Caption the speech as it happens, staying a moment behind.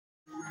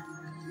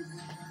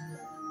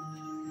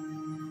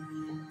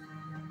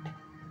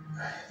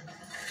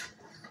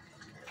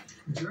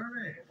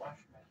Jeremy. Wash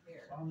my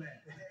hair. Oh, man.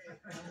 Hey,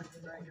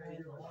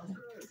 I'm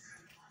good.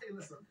 Hey,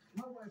 listen,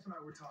 my wife and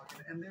I were talking,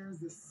 and there is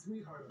this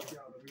sweetheart of a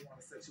gal that we want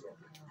to set you up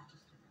with.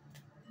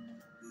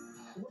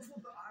 What's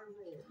with the eye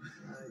roll?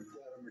 I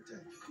got him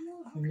retained.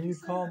 Can you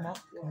call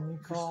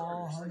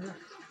 100?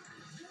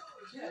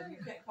 Yeah, you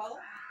can't call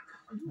her?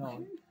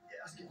 No,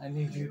 I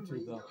need you to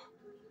though.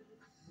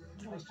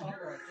 I called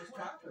her. I just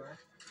talked to her.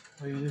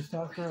 Oh, you just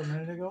talked to her a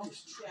minute ago?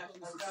 Yeah, I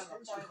got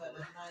an appointment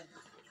at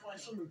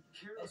 9:20.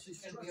 And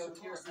she's going to be over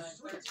here at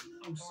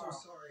 9:30. I'm so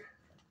sorry.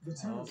 The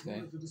tenants Okay.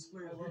 wanted to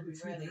display I a will be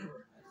ready.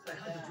 I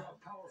had to drop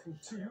power from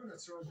 2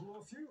 units or I'll blow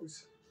a fuse.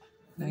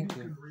 Thank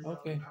You you. can reroute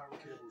Okay. the power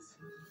cables.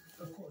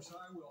 Of course,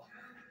 I will.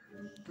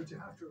 But you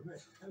have to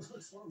admit, it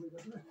looks lovely,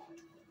 doesn't it?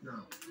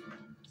 No.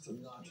 It's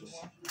obnoxious.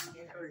 Wash my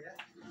hair. Oh, yeah?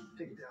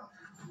 Take it down.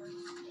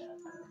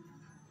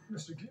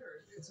 Mr.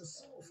 Garrett, it's a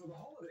soul for the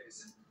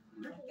holidays.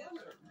 People love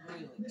it.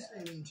 Really This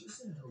bad. day and age,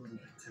 isn't it a little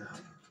bit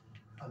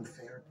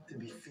unfair to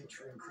be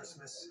featuring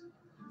Christmas?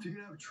 If you're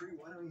going to have a tree,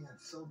 why don't you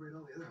celebrate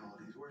all the other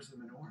holidays? Where's the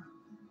menorah?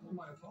 Well,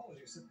 my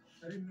apologies.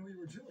 I didn't know you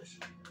were Jewish.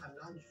 I'm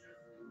not.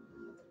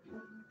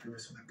 You're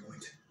missing my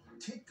point.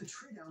 Take the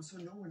tree down so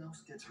no one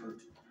else gets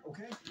hurt,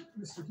 okay?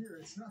 Mr. Gear,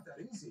 it's not that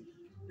easy.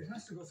 It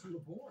has to go through the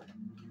board.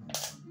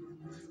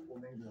 Well,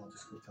 maybe I'll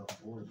just go tell the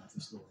board about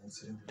this little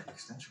incident with the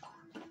extension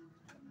cord.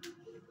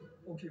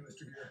 Okay,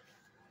 Mr. Gear.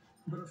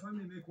 But if I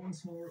may make one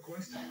small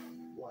request.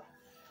 What?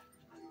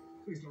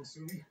 Please don't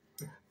sue me.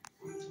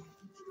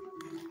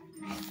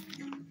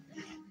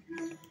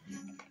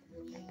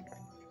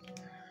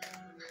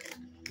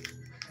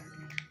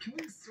 Can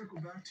we circle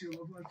back to your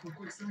love life for a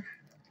quick sec?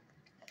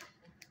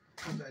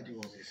 How bad do you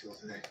want me to feel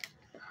today?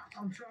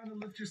 I'm trying to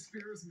lift your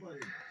spirits,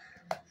 buddy.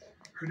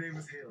 Her name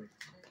is Haley.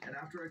 And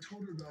after I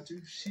told her about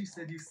you, she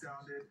said you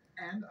sounded,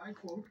 and I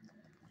quote,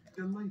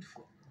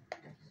 delightful.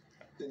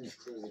 Then you've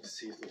clearly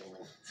deceived the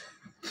woman.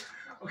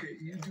 Okay,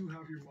 you do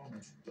have your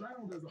moments, but I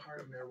know there's a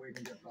heart in there waiting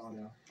to get thawed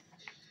out.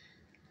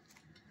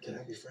 Can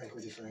I be frank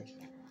with you, Frank?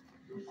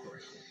 Of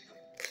course.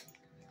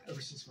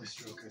 Ever since my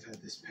stroke, I've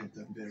had this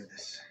pent-up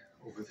bitterness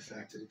over the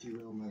fact that it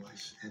derailed my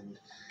life, and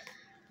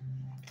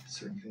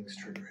certain things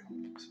trigger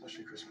it,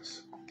 especially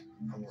Christmas.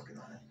 I'm working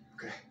on it,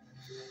 okay?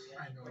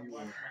 I know you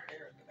are.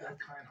 That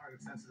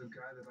kind-hearted, sensitive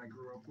guy that I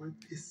grew up with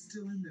is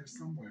still in there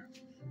somewhere.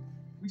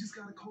 We just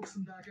gotta coax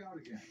him back out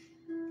again.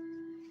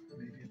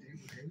 Maybe a date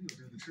with Haley will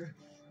do the trick.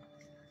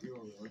 You're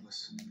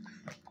relentless.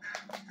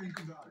 Think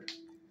about it.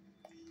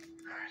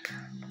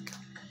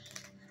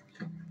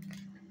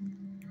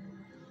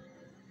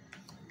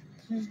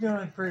 She's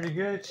doing pretty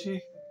good.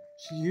 She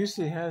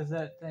usually has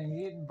that thing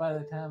eaten by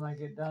the time I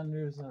get done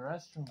using the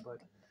restroom,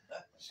 but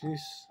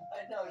she's.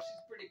 I know,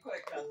 she's pretty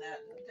quick on that.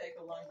 Doesn't take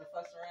her long to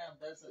fuss around,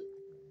 does it?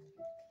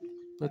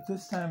 But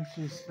this time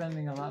she's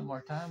spending a lot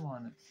more time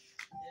on it.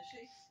 Is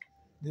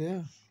she?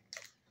 Yeah.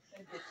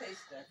 Maybe it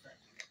tastes different.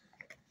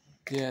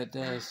 Yeah, it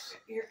does.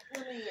 Here,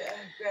 let me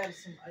grab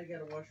some. I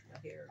gotta wash my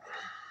hair.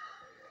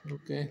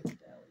 Okay.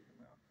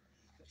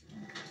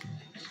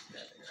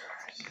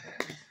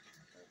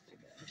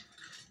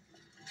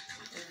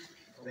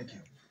 Thank you.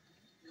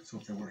 Let's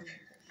hope they work.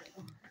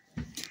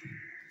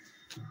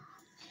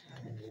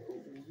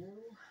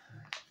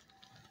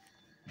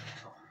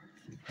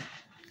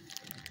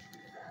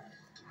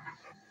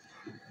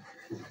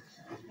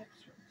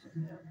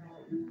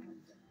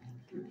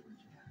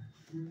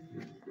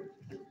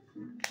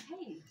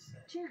 Hey,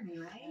 Jeremy,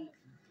 right?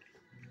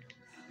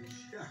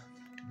 Yeah.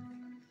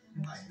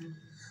 Hi.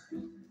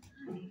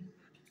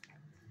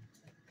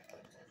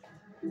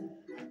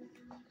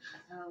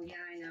 Oh,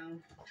 yeah, I know.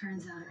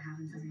 Turns out it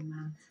happens every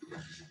month.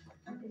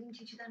 They didn't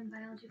teach you that in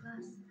biology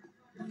class?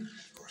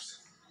 Of course.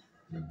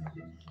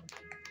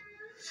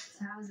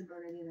 So how was the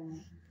burger the other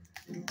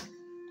night?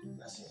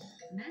 Messy.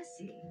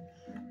 Messy?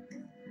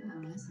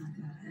 Oh, that's not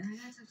good. And I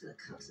gotta talk to the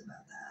cooks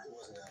about that. It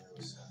wasn't that. It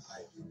was, I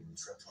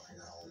tripped when I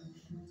got home.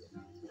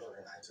 The burger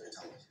and I took a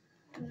tumble.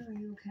 Oh, are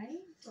you okay?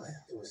 Oh,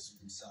 yeah. It was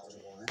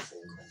salvageable and actually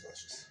quite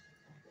delicious.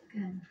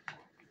 Good.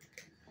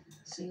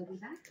 So you'll be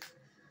back?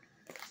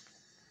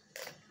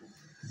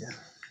 Yeah.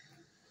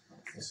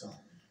 I think so.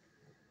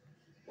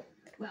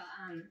 Well,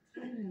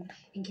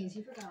 in case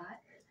you forgot,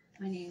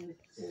 my name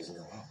is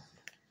Noel.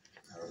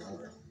 I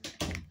remember.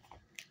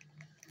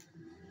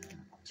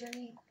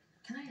 Jeremy,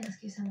 can I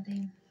ask you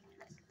something?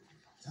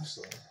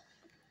 Absolutely.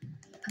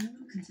 I'm a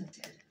little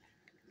conflicted.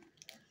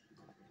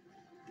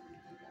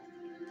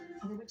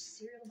 Over which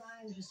cereal to buy,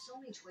 there's just so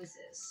many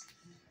choices.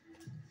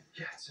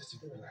 Yeah, it's just a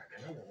bit of a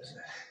conundrum, isn't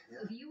it?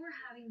 Yeah. If you were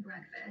having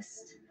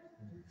breakfast,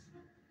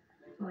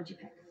 what would you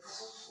pick?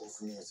 Well,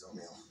 for me, it's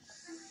oatmeal.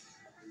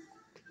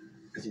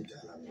 But deep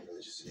down, I'm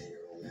really just an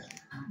 8-year-old man.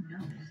 Oh, no,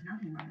 there's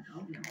nothing wrong with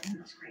oatmeal.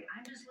 Oatmeal's great.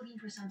 I'm just looking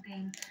for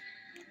something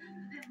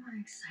a bit more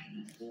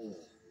exciting.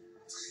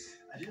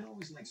 I didn't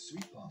always like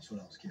sweet pops when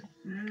I was a kid.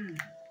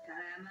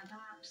 Gotta have my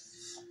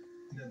pops.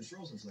 And then the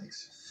frozen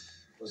flakes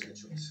was a good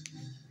choice.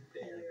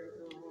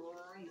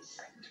 Right.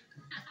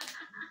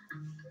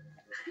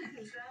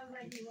 Sounds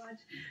like you watch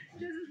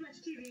just as much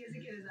TV as a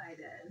kid as I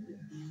did.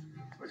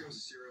 When it comes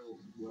to cereal,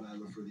 what I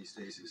look for these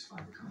days is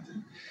fiber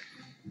content.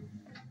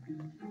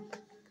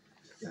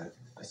 Yeah,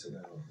 I said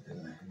that all,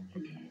 didn't I?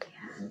 Okay,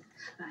 yeah.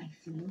 But I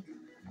think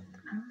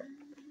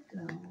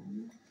I'm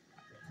going.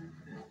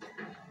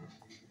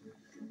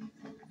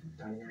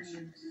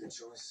 It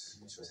choice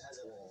has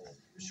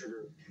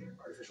sugar,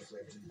 artificial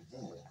flavors,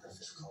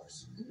 artificial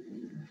colors.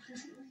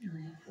 Does it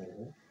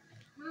really?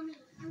 Mommy,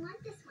 I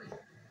want this one.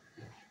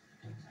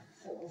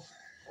 Oh.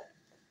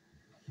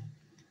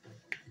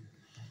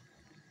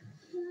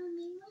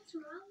 Mommy, what's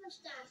wrong with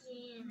that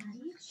man?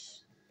 Daddy?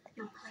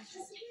 Your His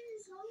precious. hair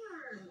is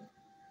hard.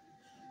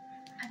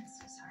 I'm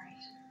so sorry.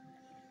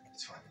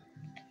 It's fine.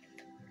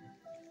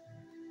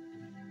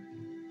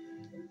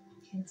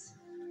 Kids,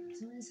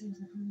 some innocent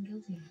are feeling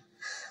guilty.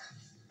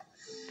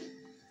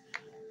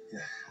 Yeah,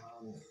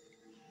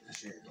 I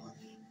should get going.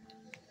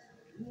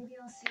 Maybe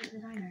I'll see you at the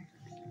diner.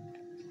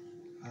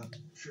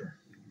 Sure.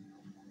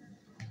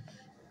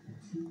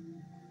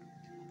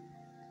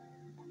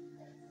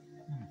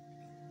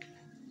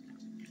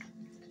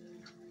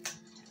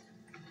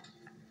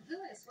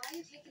 Louis, why are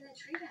you taking the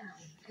tree down?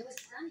 It was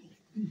sunny.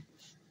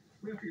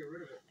 We have to get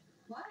rid of it.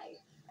 Why?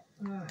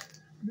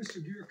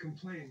 Mr. Gear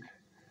complained.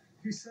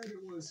 He said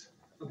it was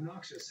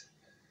obnoxious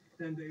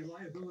and a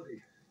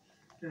liability,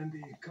 and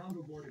the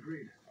condo board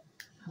agreed.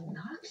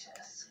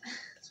 Obnoxious.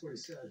 That's what he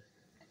said.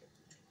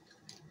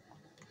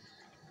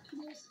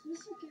 Yes,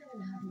 Mr. Gear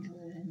didn't happen to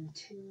live in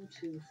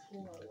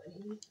 224, would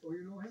he? Oh,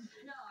 you know him?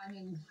 No, I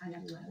mean, I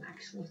never met him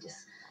actually.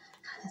 Just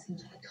kind of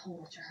seems like a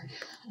total jerk.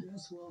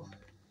 Yes, well,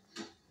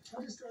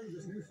 I just started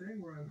this new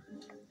thing where I'm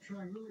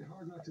trying really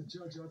hard not to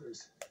judge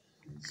others.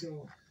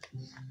 So,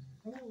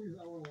 I'm gonna leave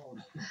that one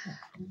alone.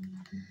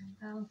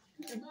 Well,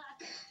 good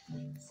luck.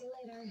 See you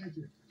later. Thank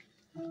you.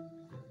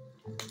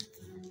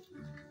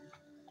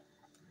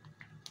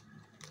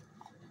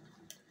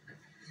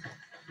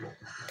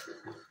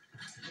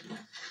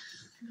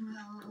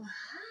 Well,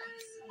 I'm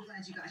so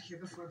glad you got here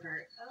before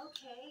Bert.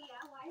 Okay,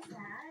 yeah, why is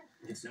that?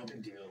 It's no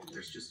big deal.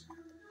 There's just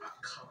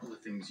a couple of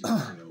things you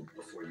need to know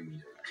before you meet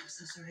him. I'm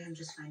so sorry, I'm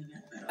just finding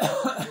out.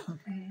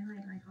 Okay,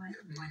 like what?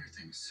 Minor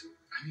things.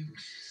 I mean,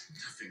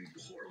 nothing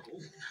horrible.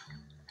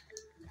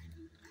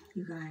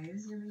 You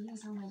guys, you're making it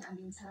sound like I'm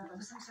being set up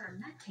with some sort of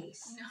nut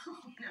case. No,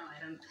 I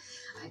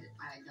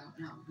don't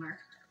know. Mark?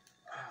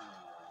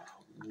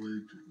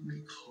 Would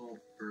we call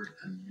Bert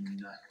a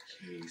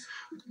nutcase?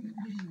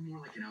 Maybe more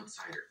like an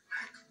outsider.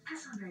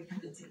 That's not very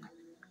convincing.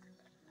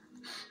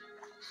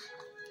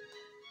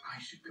 I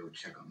should go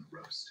check on the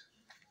roast.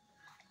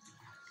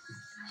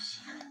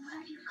 Shannon, what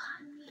have you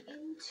gotten me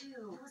into?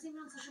 I wasn't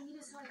even on social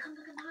media, so I couldn't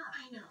look him up.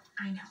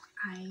 I know.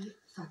 I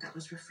thought that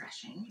was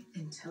refreshing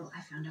until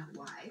I found out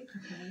why.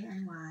 Okay,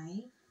 and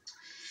why?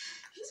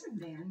 He's been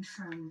banned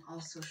from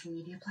all social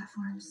media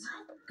platforms.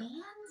 What?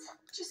 Banned?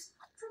 Just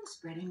from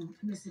spreading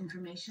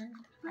misinformation.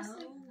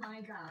 Oh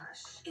my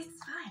gosh. It's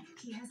fine.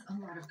 He has a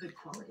lot of good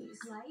qualities.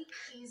 Like?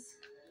 He's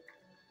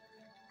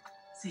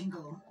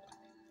single.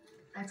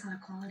 That's not a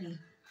quality.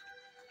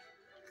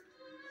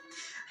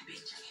 I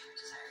baked your favorite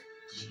dessert.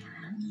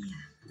 Shannon?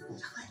 Yeah.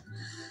 Chocolate.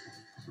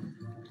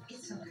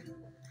 It's so good.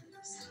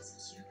 Said he's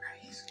cute,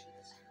 right? He's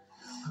cute.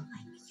 I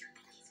think he's cute.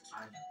 I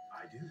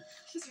do.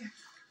 He's here.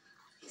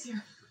 He's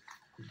here.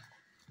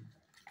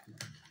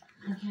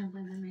 I can't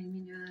believe they made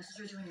me do this.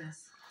 We're doing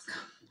this. Let's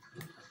go.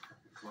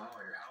 Wow,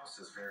 your house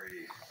is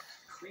very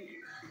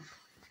clean.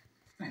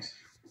 Thanks.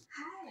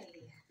 Hi.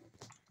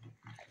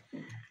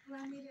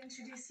 Allow me to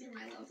introduce you to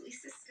my lovely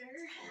sister.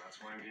 Well, that's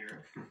why I'm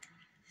here.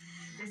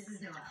 This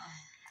is Noelle.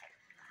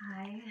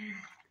 Hi.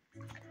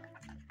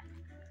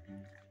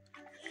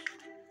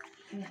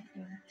 Yeah,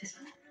 this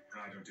one?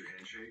 I don't do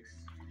handshakes.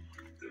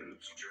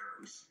 It's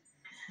germs.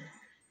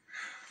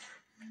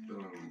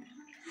 Boom.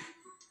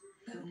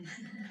 Boom.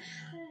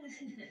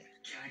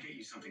 Can I get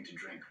you something to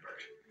drink,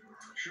 Bert?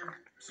 Sure.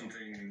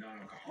 Something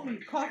non-alcoholic. Oh,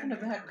 you're coughing and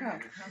up that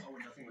cup. Oh,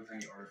 nothing with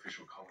any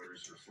artificial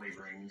colors or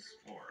flavorings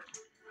or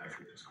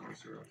high-fructose corn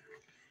syrup.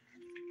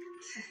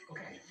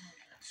 Okay.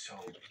 So,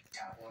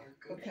 tap water,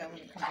 good. Okay, I'm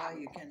gonna come by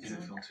you, Ken. Is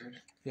it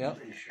filtered? Yep.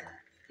 Pretty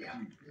sure.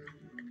 Yeah.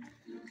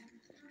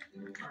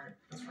 Alright,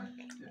 that's fine.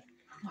 Yeah.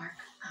 Mark,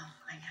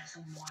 I have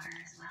some water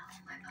as well.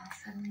 My mouth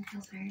suddenly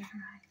feels very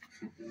dry.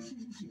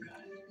 You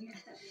got it.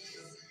 Yes.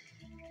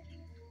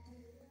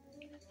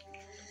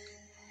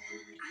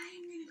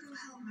 I'm gonna go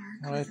help Mark.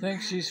 Well, I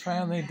think she's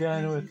finally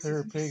done with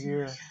her pig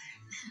ear.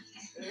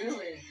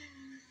 Really?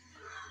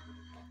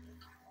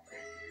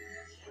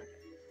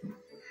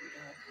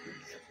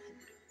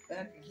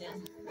 Back again.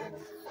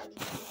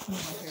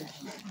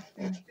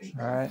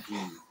 All right.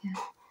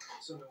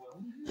 So,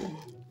 Noelle,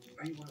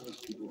 are you one of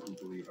those people who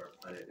believe our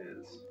planet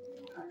is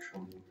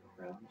actually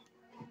round?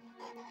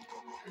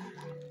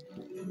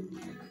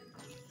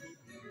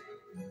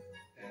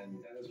 And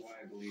that is why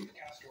I believe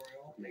castor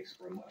oil makes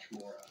for a much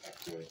more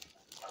effective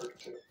hurt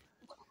too.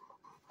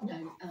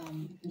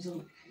 There's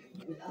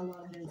a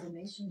lot of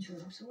information to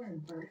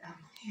absorb, but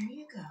Here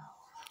you go.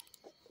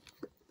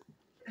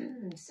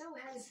 so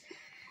has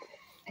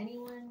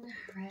anyone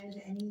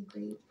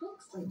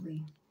books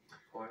lately.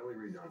 Well, I only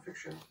read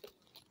nonfiction.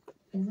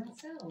 Is that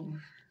so?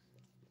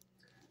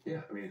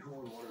 Yeah, I mean, who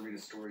would want to read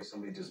a story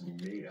somebody just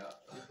made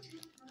up?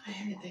 I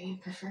heard that you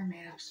prefer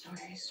made-up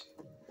stories.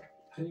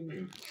 How do you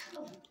mean?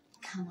 Oh,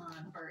 come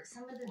on, Bert.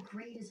 Some of the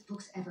greatest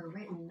books ever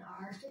written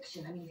are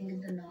fiction. I mean, think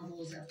of the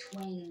novels of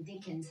Twain,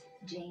 Dickens,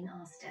 Jane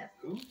Austen.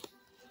 Who?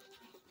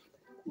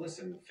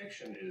 Listen,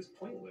 fiction is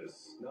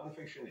pointless.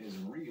 Nonfiction is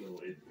real.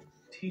 It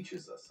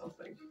teaches us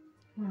something.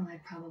 Well, I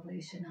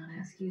probably should not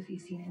ask you if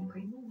you've seen any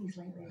great movies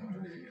lately.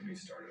 Don't get me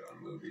started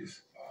on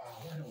movies.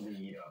 Why don't we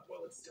eat up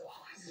while it's still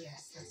hot?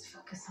 Yes, let's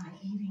focus on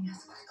eating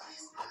as quickly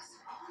as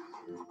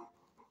possible.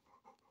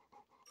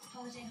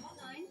 Holiday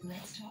Hotline,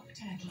 let's talk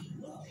turkey.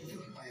 Well,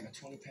 I have a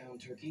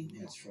 20-pound turkey,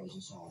 and it's frozen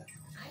solid.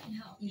 I can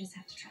help. You just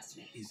have to trust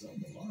me. He's on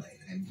the line,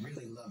 and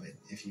really love it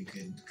if you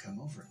could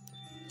come over.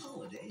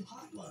 Holiday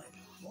Hotline,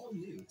 all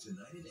new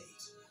tonight at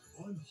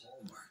 8 on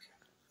Hallmark.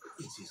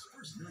 It's his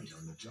first night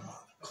on the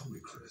job. Call me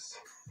Chris.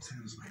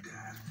 Sam's my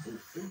dad.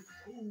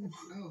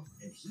 Oh.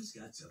 And he's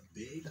got some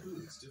big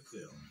boots to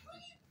fill.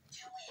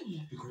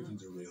 The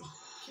cravings are real.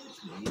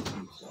 Catch me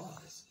in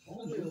Claus,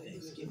 all new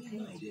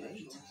Thanksgiving night at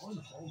 8 on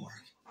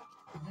Hallmark.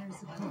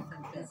 There's a book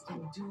that's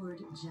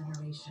endured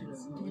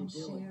generations, been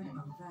shared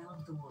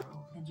around the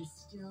world, and is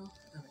still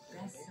the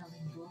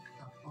best-selling book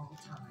of all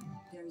time.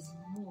 There's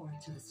more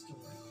to the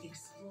story.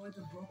 Explore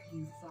the book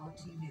you thought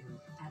you knew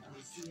at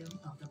Museum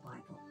of the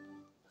Bible.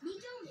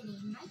 Nico Mini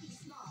might be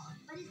small,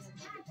 but it's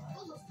packed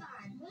full of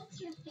fun. What's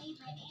your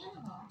favorite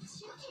animal?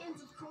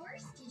 Toucans, of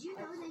course. Did you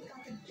know they've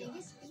got the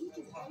biggest beak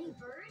of any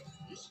bird?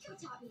 Nico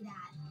taught me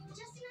that.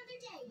 Just another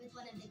day with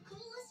one of the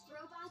coolest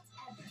robots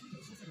ever.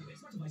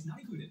 Smart device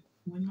not included.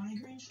 When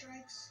migraine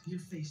strikes, you're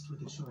faced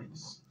with a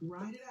choice.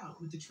 Ride it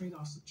out with the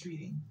trade-offs of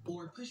treating,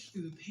 or push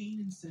through the pain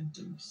and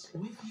symptoms.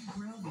 With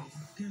Ubrelvy,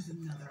 there's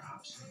another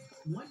option.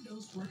 One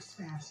dose works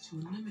fast to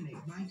eliminate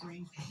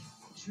migraine pain.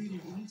 Treat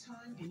it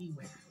anytime,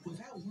 anywhere,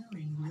 without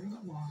worrying where you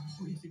are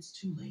or if it's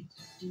too late.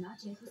 Do not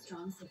take with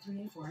strong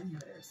CYP3A4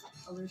 inhibitors.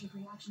 Allergic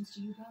reactions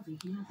to Ubrelvy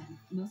can happen.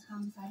 Most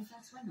common side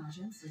effects are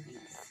nausea and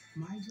sleepiness.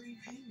 Migraine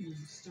pain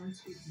relief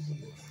starts with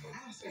you.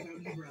 Ask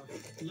about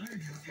Ubrelvy. Learn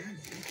how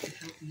Advil can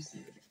help you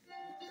sleep.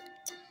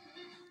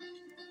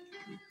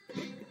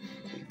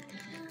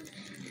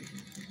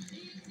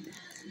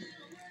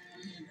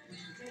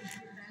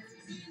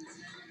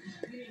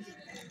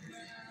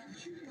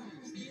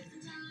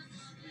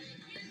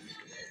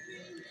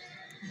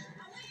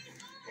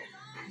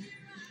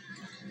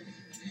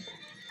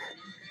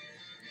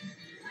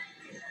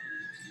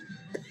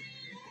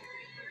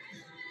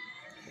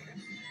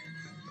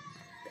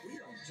 We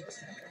don't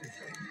just have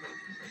everything.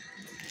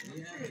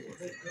 We have a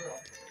good girl.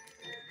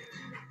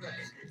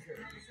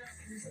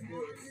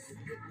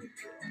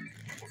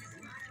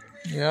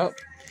 Yep.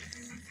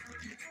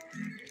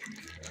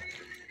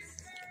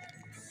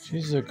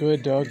 She's a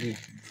good doggy.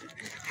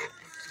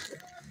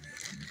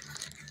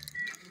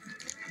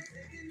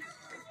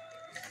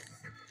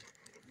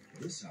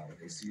 This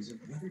holiday season,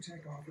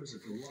 WeatherTech offers a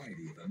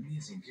variety of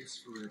amazing gifts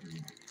for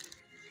everyone.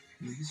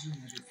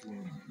 Laser-measured floor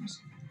arms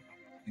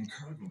and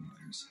cargo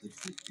liners that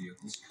fit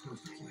vehicles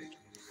perfectly.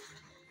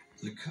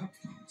 The cup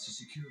feed to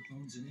secure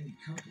phones in any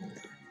cup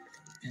holder.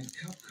 And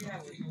cup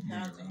coffee when you're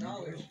on the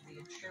go.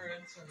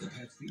 The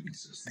pet feeding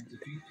system to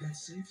feed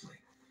pets safely.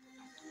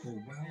 Or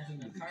wow them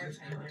with a gift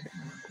card to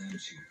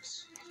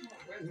munchies.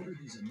 Order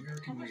these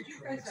American-made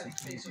products and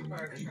place them at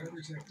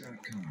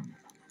WeatherTech.com.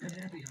 And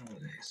happy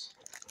holidays.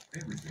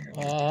 Everything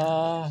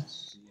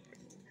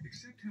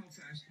Except how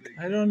fast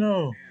they I don't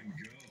know. and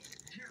go.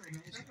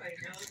 Caramel's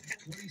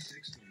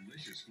 26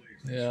 delicious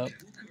flavors. Yeah, That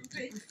will cook to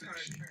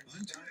perfection.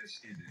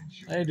 Untwist and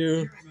enjoy. I do.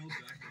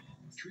 Caramels.com.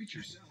 Treat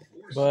yourself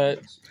or But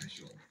something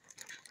special.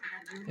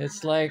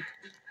 it's like,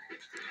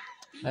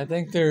 I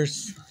think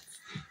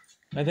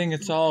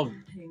it's all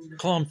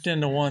clumped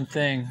into one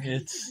thing.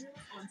 It's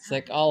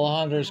like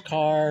Alejandra's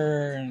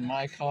car and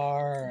my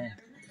car.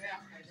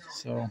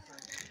 So,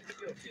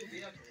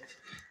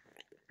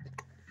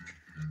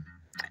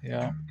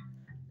 yeah.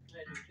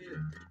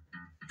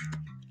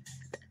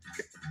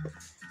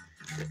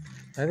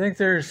 I think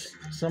there's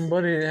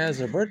somebody that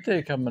has a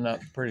birthday coming up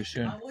pretty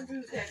soon. I wonder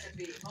who that could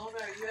be. Mona,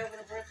 are you having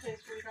a birthday,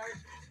 sweetheart?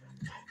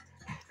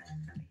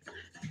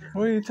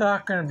 What are you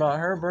talking about?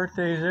 Her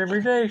birthday is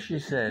every day, she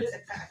said.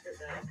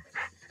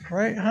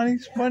 Right, honey,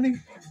 bunny?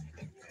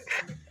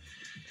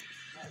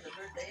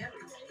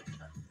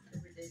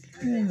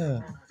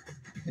 Yeah.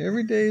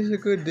 Every day is a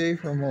good day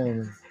for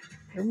Mona.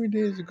 Every day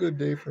is a good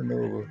day for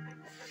Nova.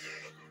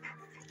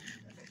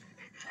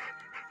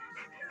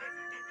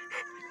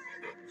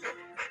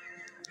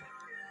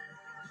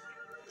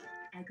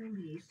 Eggo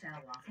Liège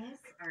style waffles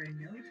are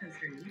no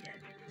toaster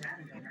needed.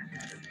 Rather go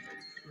breakfast.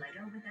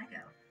 Lego with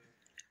Eggo.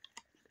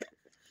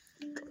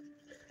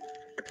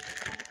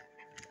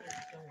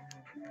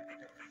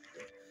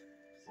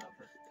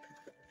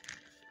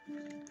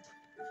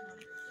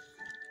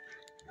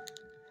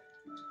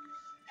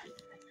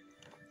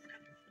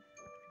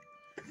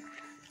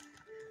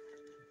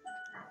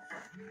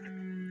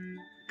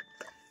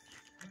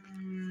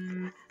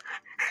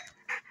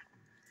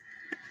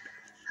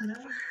 Hello,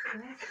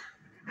 Greg?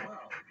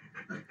 Wow.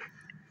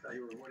 Thought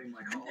you were avoiding my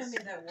You calls. give me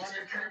that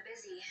water. I'm kind of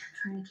busy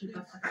trying to keep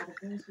up with all the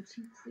bills,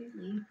 which you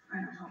clearly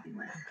are not helping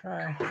with.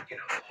 Try. You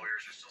know, the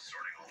lawyers are still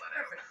sorting all that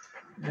out.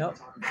 Yep.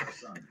 Talking to our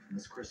son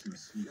this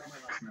Christmas. You got my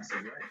last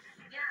message, right?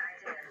 Yeah, I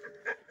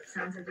did.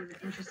 Sounds like you have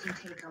an interesting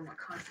take on what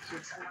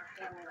constitutes a more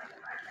family-like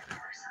environment for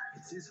our son.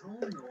 It's his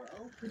home,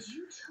 Noelle. But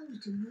you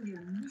chose to move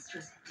your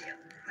mistress into.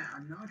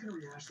 I'm not gonna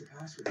rehash the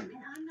past with you.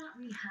 And I'm not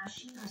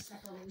rehashing our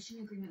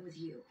separation agreement with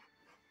you.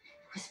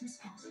 Christmas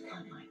falls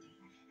on my day,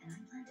 and I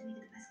plan to make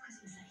it the best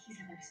Christmas that he's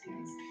ever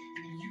experienced.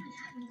 And then you can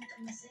have me on the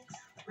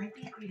 26th, like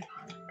we agreed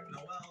upon.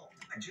 Noelle,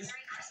 I just...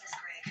 Merry Christmas,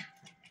 Greg.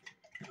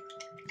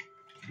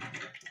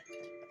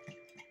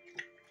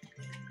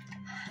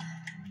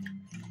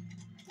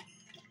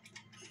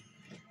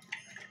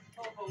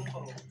 Ho, ho,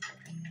 ho.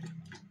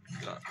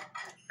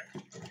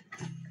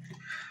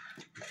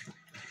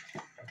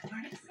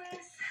 Morning,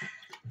 sis.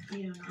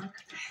 You don't knock.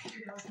 You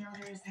girls know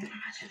there isn't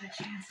much of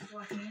a chance of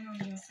walking in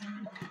on you,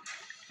 son.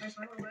 Where's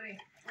my little buddy?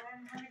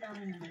 I'm coming down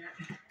in a minute.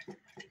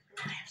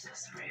 I'm so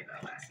sorry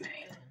about last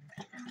night.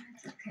 Oh,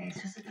 it's okay.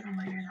 It's just a good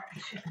reminder that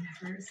we should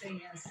never say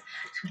yes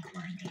to a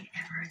blind date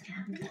ever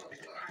again. Whoa,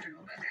 I don't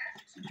know about that.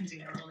 Sometimes you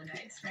gotta roll the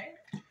dice, right?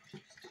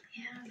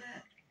 Yeah,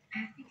 but I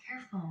have to be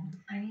careful.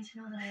 I need to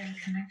know that I have a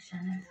connection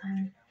if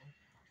I'm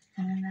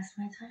gonna invest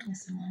my time with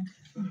someone.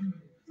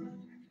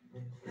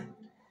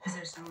 Is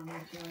there someone you're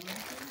feeling like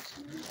a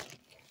connection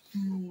with?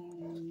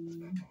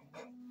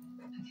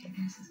 Okay,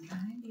 there's this guy.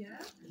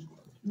 Yeah?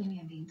 Maybe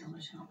I'm being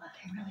delusional, but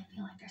I really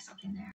feel like there's something there.